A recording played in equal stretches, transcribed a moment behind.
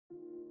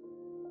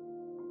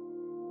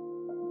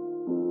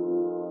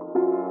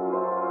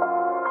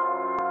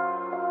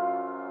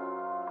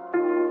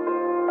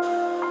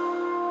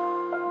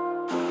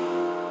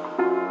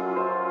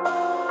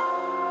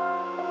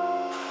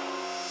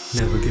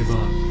give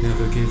up,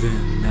 never give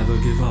in, never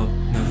give up,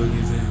 never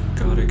give in.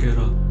 Gotta get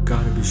up,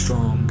 gotta be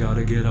strong,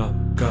 gotta get up,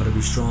 gotta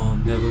be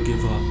strong. Never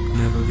give up,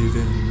 never give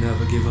in,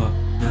 never give up,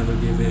 never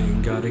give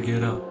in. Gotta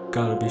get up,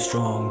 gotta be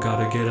strong,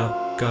 gotta get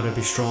up, gotta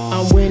be strong.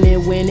 I'm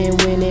winning, winning,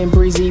 winning.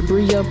 Breezy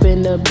Bre up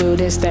in the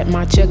building. Stack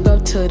my check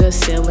up to the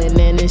ceiling.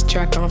 And this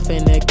track I'm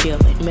finna kill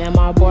it. Man,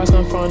 my bars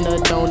come from the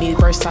don't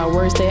versatile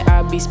words that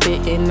I be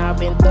spitting. I've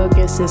been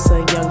thugging since a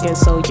youngin',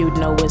 so you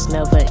know it's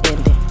never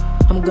ending.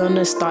 I'm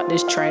gonna start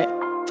this track,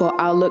 for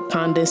I look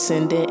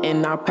condescending,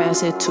 and I'll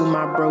pass it to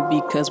my bro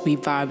because we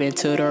vibing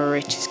to the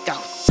riches. Go.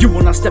 You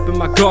when I step in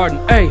my garden,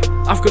 ayy,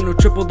 I'm gonna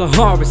triple the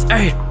harvest,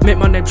 ayy. Make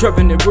my name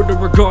Trevin and rude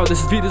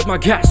regardless. This beat is my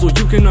castle,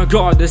 you cannot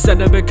guard this.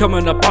 Said I've been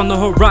coming up on the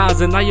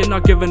horizon, now you're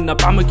not giving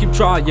up, I'ma keep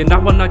trying. I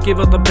will not give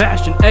up the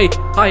passion, ayy.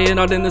 I ain't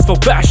out in this for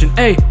fashion,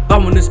 ayy. I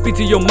wanna speak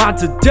to your mind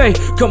today,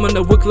 coming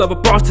up with clever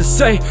bars to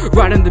say.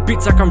 Riding the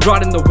beats like I'm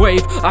riding the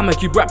wave. I'ma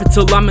keep rapping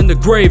till I'm in the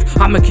grave.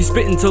 I'ma keep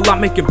spitting till I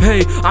make it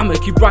pay. I'ma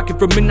keep rocking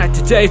from midnight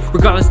to day.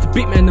 Regardless the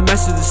beat, man, the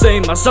message the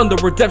same. My son, the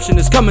redemption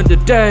is coming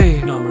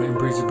today. Nomrah and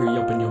Breezy Bre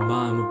up in your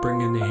mind. We're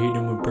bringing the heat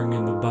and we're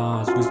bringing the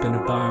bars. We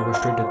spinning fire, we're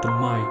straight at the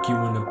mic. You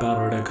in a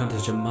battle that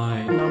contest your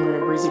mic. Nomrah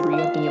and Breezy Bre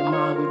up in your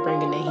mind. We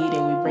bringing the heat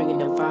and we bringing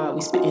the vibe.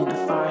 We spitting the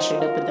fire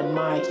straight up at the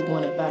mic. You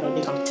want a battle,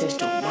 they gon' test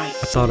your mic.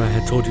 I thought I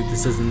had told you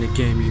this isn't a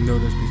game. You know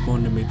this means more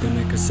to me than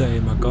I could say.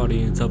 My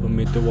guardian's helping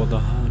me through all the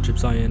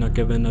hardships. I ain't not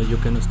giving up, you're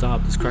gonna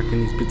stop this cracking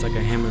these beats like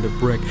a hammer to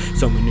brick.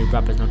 So many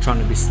rappers not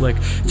trying to be slick,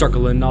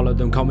 circling all of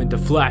them, call me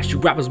the Flash. You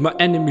rappers my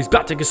enemies,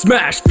 about to get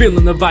smashed.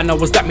 Feeling the vibe, now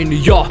what's that mean to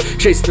y'all?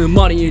 Chasing the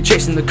money and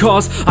chasing the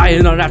cause. I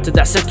ain't not after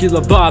that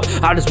secular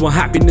vibe. I just want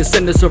happiness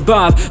and to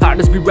survive. I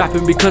just be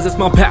rapping because it's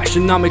my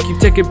passion. I'ma keep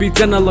taking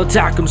beats and I'll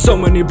attack them. So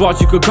many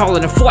bars you could call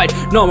it a flight.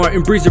 Nomrah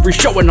and Breezy Bre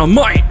showing on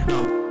might.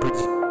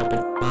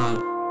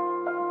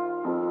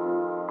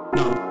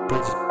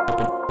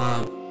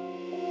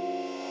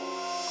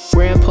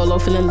 Wearing polo,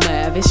 feeling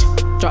lavish.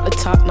 Drop the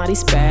top, now they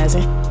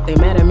spazzing. They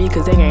mad at me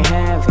cause they ain't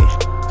have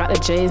it. Got the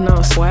J's, now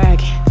I'm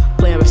swagging.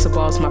 Playing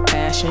basketball's my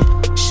passion.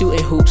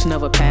 Shooting hoops,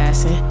 never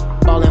passing.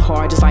 Ballin'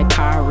 hard just like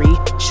Kyrie.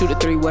 Shoot a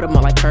three with him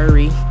like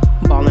Curry.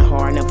 Ballin'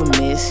 hard, never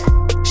miss.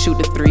 Shoot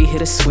the three,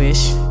 hit a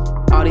swish.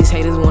 All these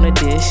haters wanna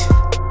dish,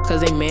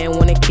 cause they man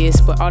wanna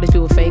kiss. But all these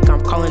people fake,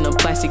 I'm calling them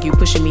plastic. You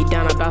pushing me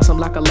down, I bounce them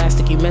like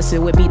elastic. You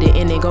messing with me, the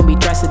end ain't gonna be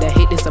drastic. That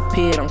hate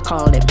disappeared, I'm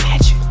calling it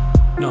magic.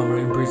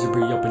 Nomrah and Breezy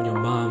Bre up in your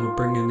mind. We're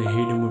bringing the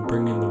heat and we're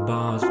bringing the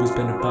bars. We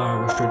spinning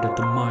fire, we're straight at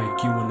the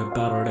mic. You in a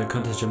battle that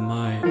contest your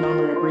mic.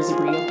 Nomrah and Breezy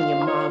Bre up in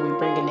your mind. We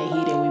bringing the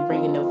heat and we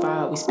bringing the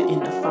vibe. We spitting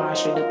the fire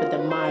straight up at the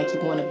mic.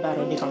 You want a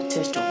battle, they gon'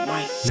 test your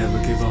mic. Never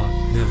give up,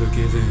 never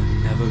give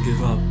in, never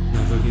give up,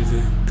 never give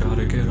in.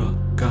 Gotta get up,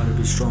 gotta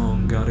be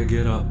strong, gotta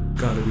get up,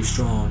 gotta be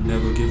strong.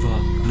 Never give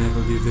up,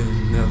 never give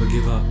in, never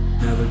give up,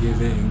 never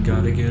give in.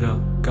 Gotta get up,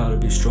 gotta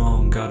be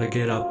strong, gotta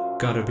get up,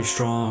 gotta be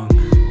strong.